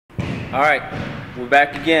All right, we're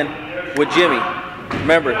back again with Jimmy.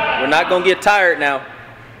 Remember, we're not going to get tired now.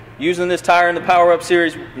 Using this tire in the Power Up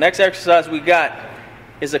series, next exercise we got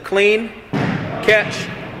is a clean, catch,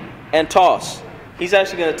 and toss. He's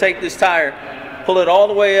actually going to take this tire, pull it all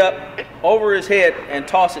the way up over his head, and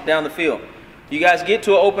toss it down the field. You guys get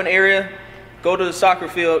to an open area, go to the soccer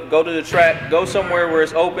field, go to the track, go somewhere where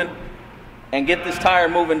it's open, and get this tire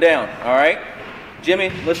moving down, all right? Jimmy,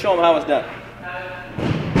 let's show him how it's done.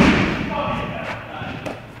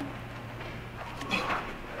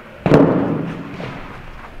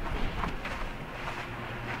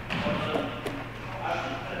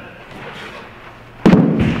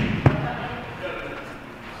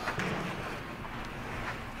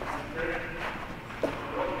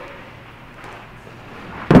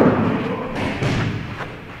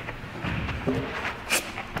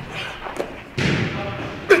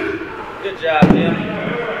 Good job, Jim.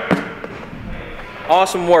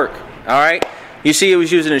 Awesome work. All right. You see he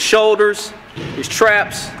was using his shoulders, his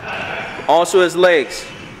traps, also his legs.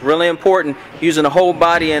 Really important, using the whole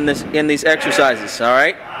body in these exercises. All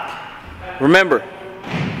right. Remember,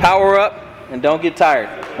 power up and don't get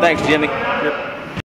tired. Thanks, Jimmy.